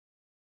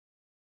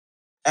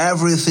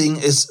Everything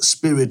is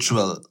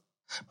spiritual.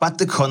 But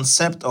the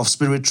concept of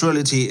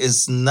spirituality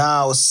is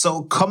now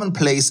so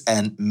commonplace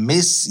and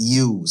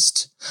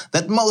misused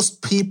that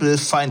most people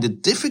find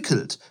it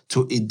difficult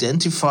to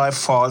identify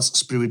false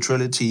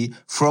spirituality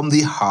from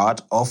the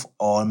heart of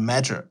all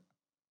matter.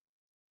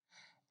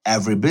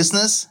 Every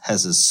business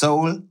has a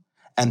soul,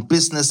 and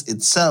business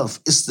itself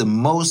is the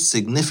most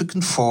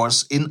significant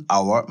force in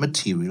our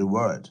material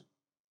world.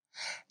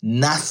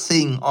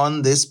 Nothing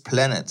on this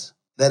planet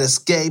that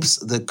escapes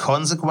the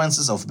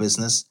consequences of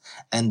business,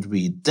 and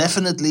we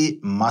definitely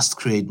must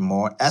create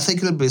more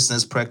ethical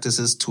business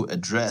practices to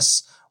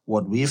address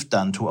what we've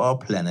done to our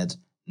planet,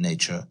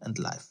 nature, and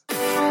life.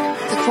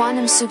 The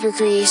Quantum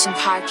Supercreation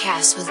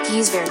Podcast with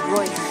Gisbert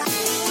Reuter.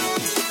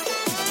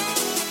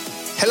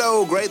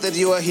 Hello, great that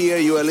you are here.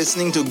 You are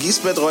listening to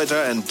Gisbert Reuter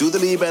and Do the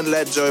Leap and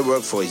Let Joy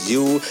Work for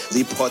You,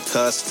 the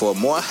podcast for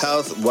more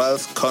health,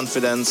 wealth,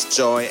 confidence,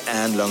 joy,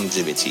 and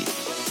longevity.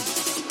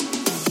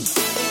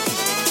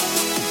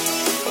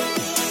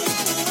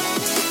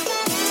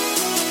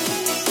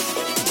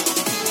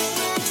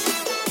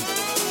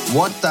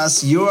 What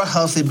does your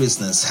healthy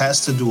business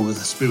has to do with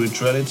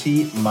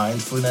spirituality,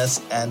 mindfulness,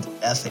 and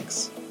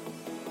ethics?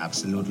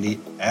 Absolutely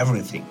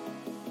everything.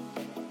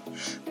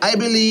 I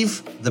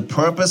believe the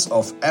purpose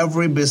of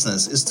every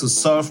business is to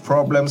solve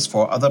problems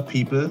for other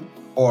people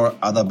or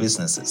other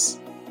businesses.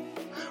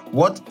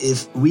 What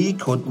if we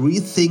could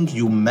rethink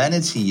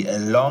humanity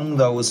along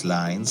those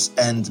lines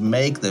and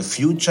make the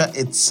future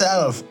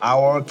itself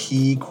our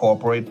key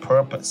corporate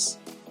purpose?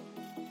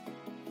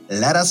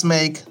 Let us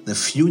make the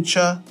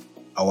future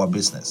our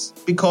business.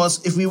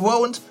 Because if we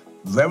won't,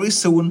 very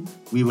soon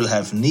we will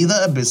have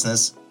neither a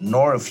business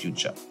nor a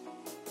future.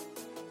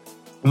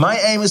 My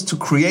aim is to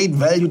create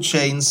value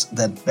chains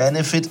that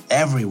benefit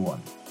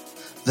everyone.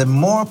 The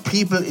more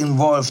people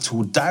involved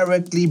who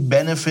directly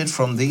benefit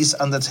from these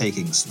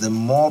undertakings, the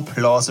more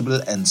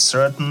plausible and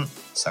certain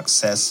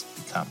success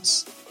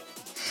becomes.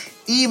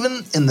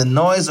 Even in the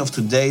noise of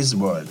today's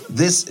world,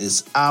 this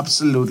is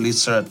absolutely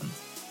certain.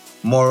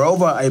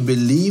 Moreover, I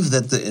believe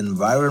that the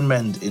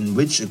environment in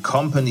which a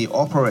company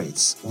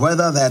operates,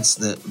 whether that's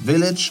the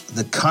village,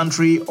 the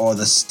country, or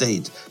the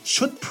state,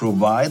 should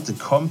provide the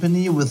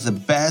company with the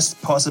best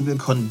possible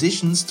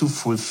conditions to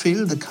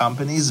fulfill the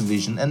company's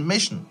vision and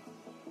mission.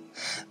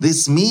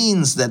 This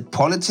means that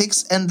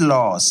politics and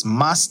laws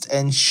must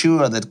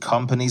ensure that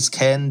companies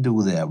can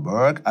do their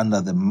work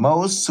under the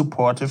most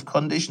supportive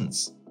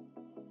conditions.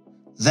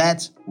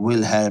 That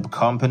will help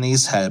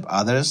companies help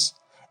others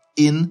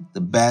in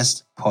the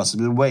best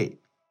possible way.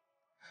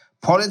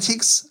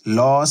 Politics,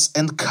 laws,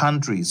 and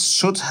countries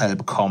should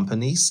help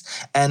companies,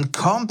 and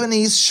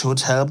companies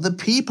should help the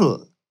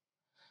people.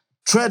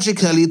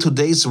 Tragically,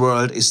 today's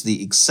world is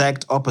the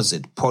exact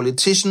opposite.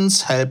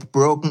 Politicians help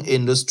broken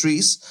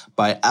industries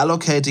by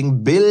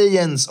allocating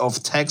billions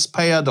of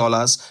taxpayer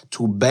dollars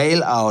to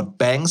bail out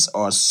banks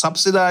or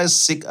subsidize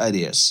sick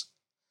ideas.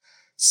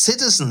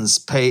 Citizens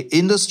pay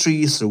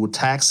industry through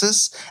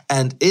taxes,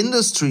 and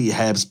industry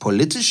helps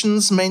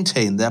politicians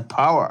maintain their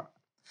power.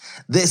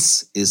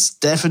 This is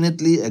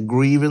definitely a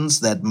grievance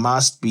that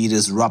must be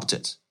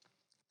disrupted.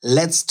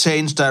 Let's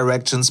change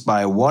directions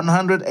by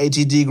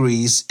 180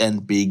 degrees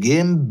and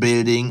begin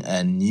building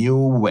a new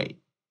way.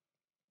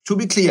 To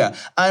be clear,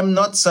 I'm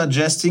not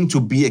suggesting to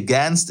be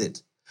against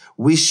it.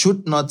 We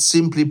should not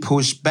simply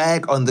push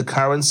back on the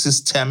current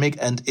systemic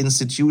and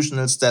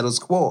institutional status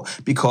quo,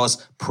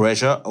 because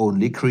pressure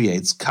only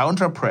creates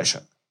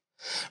counter-pressure.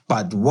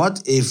 But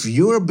what if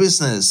your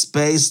business,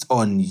 based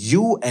on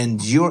you and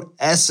your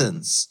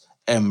essence,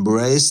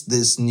 embraced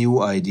this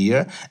new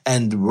idea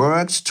and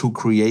worked to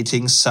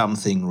creating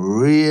something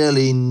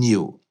really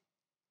new?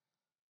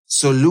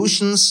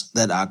 Solutions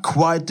that are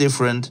quite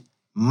different,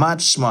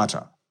 much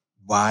smarter.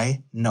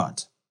 Why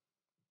not?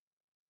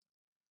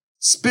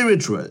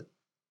 Spiritual.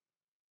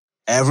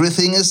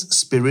 Everything is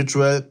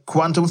spiritual.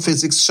 Quantum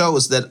physics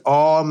shows that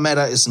all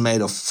matter is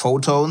made of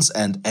photons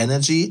and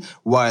energy,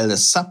 while the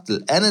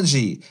subtle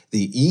energy,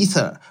 the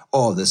ether,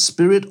 or the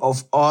spirit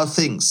of all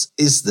things,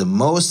 is the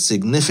most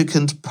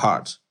significant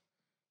part.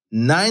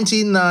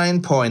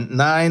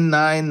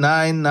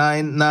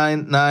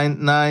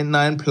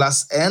 99.9999999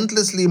 plus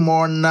endlessly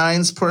more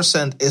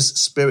 9% is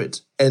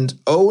spirit, and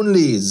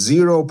only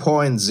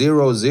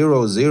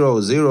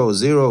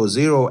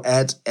 0.000000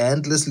 add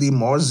endlessly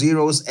more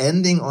zeros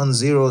ending on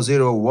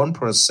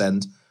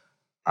 001%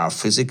 are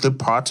physical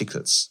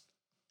particles.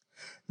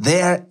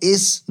 There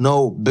is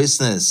no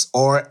business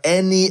or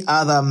any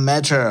other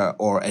matter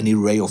or any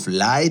ray of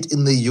light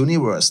in the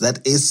universe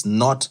that is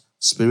not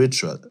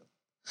spiritual.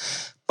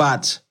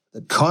 But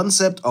the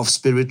concept of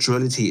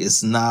spirituality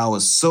is now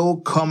so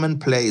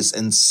commonplace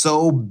and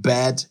so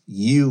bad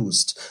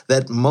used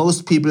that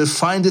most people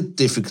find it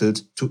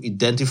difficult to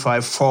identify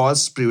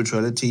false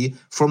spirituality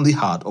from the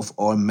heart of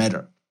all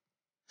matter.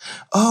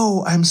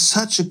 Oh, I'm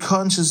such a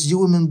conscious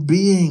human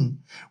being.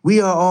 We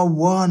are all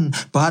one,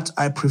 but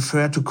I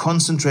prefer to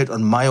concentrate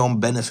on my own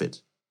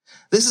benefit.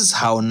 This is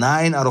how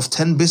 9 out of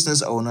 10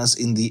 business owners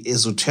in the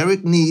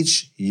esoteric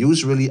niche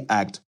usually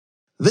act.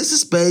 This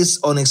is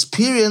based on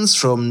experience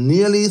from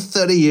nearly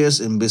 30 years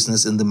in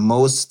business in the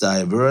most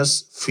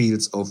diverse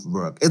fields of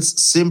work.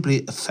 It's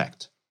simply a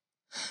fact.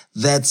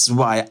 That's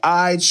why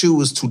I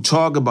choose to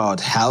talk about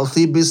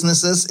healthy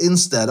businesses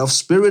instead of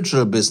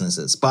spiritual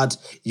businesses. But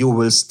you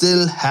will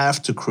still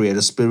have to create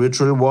a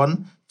spiritual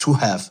one to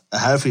have a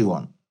healthy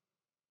one.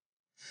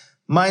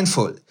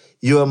 Mindful.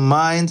 Your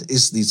mind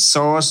is the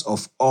source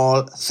of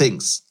all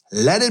things.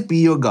 Let it be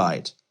your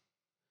guide.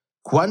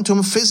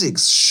 Quantum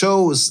physics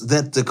shows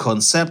that the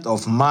concept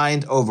of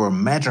mind over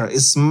matter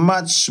is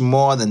much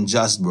more than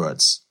just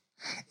words.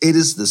 It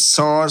is the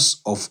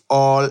source of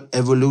all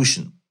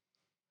evolution.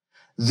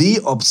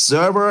 The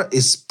observer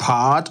is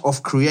part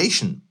of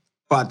creation.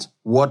 But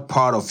what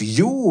part of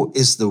you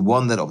is the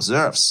one that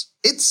observes?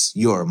 It's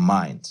your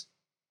mind.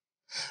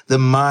 The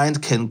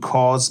mind can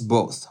cause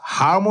both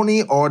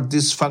harmony or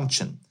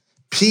dysfunction,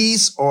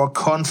 peace or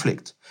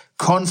conflict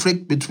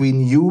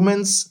between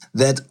humans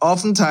that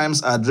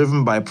oftentimes are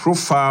driven by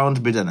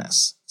profound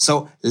bitterness.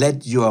 So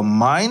let your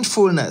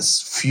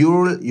mindfulness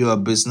fuel your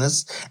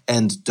business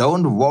and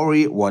don't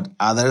worry what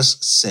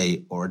others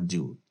say or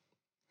do.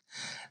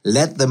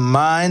 Let the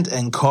mind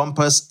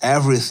encompass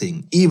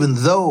everything, even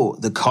though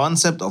the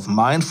concept of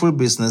mindful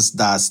business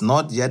does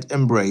not yet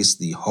embrace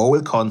the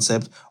whole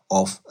concept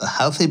of a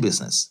healthy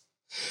business.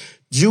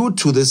 Due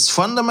to this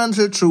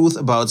fundamental truth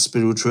about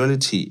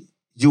spirituality,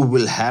 you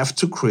will have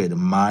to create a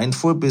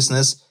mindful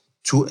business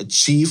to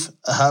achieve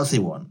a healthy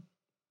one.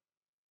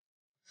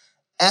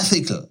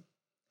 Ethical.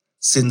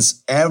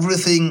 Since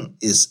everything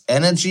is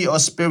energy or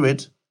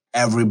spirit,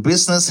 every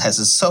business has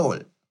a soul.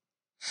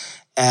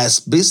 As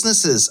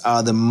businesses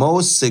are the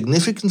most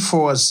significant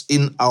force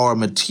in our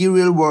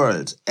material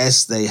world,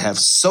 as they have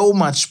so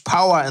much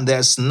power and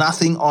there's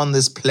nothing on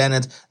this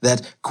planet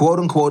that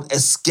quote-unquote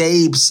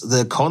escapes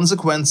the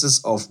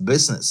consequences of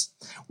business,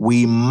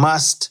 we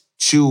must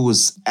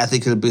choose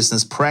ethical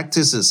business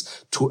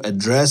practices to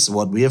address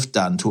what we have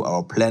done to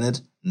our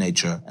planet,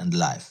 nature, and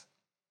life.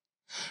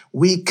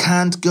 We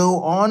can't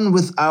go on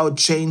without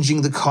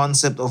changing the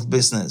concept of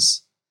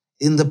business.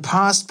 In the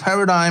past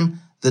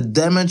paradigm, the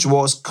damage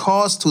was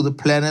caused to the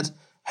planet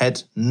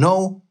had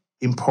no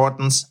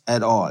importance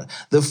at all.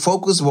 The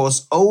focus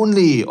was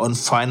only on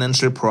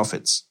financial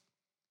profits.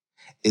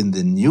 In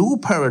the new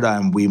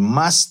paradigm, we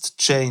must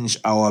change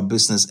our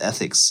business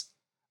ethics.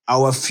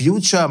 Our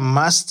future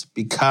must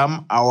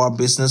become our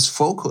business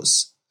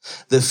focus.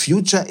 The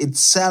future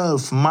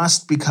itself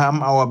must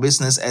become our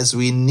business, as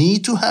we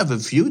need to have a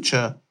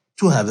future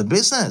to have a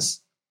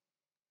business.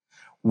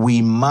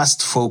 We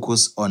must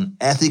focus on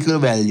ethical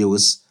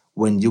values.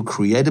 When you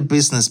create a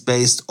business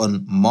based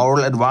on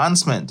moral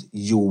advancement,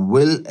 you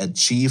will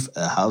achieve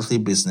a healthy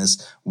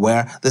business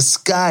where the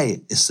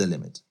sky is the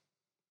limit.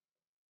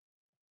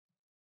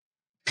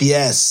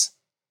 P.S.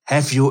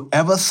 Have you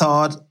ever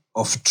thought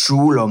of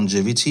true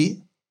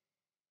longevity?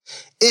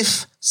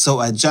 If so,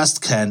 I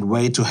just can't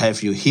wait to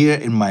have you here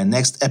in my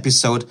next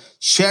episode,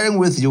 sharing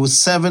with you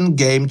 7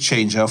 game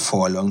changer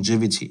for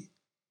longevity.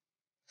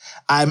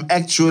 I'm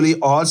actually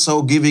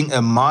also giving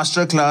a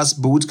masterclass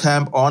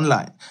bootcamp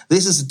online.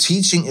 This is a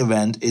teaching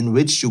event in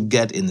which you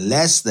get in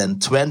less than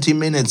 20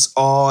 minutes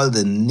all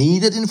the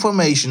needed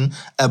information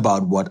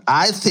about what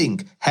I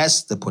think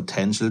has the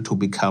potential to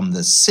become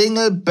the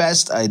single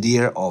best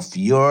idea of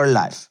your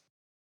life.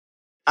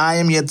 I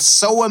am yet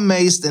so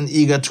amazed and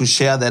eager to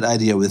share that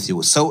idea with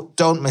you, so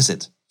don't miss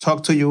it.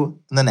 Talk to you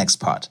in the next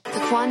part.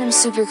 The Quantum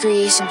Super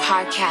Creation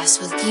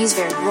Podcast with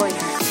Gisbert Reuter.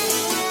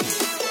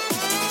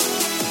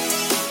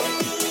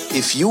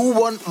 If you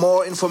want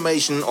more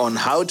information on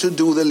how to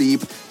do the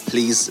leap,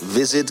 please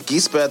visit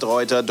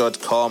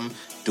gisbertreuter.com,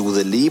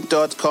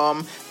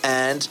 dotheleap.com,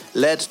 and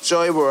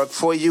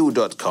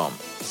letjoyworkforyou.com.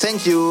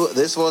 Thank you.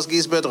 This was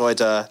Gisbert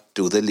Reuter.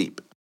 Do the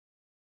Leap.